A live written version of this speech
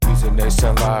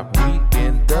Nation Live, we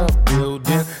in the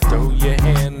building. Throw your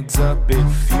hands up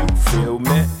if you feel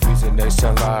me. Reason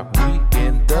Nation Live, we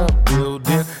in the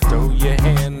building. Throw your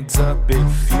hands up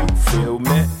if you feel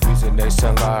me. Reason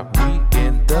Nation Live, we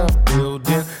in the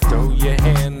building. Throw your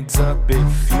hands up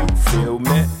if you feel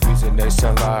me. Reason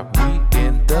Nation Live, we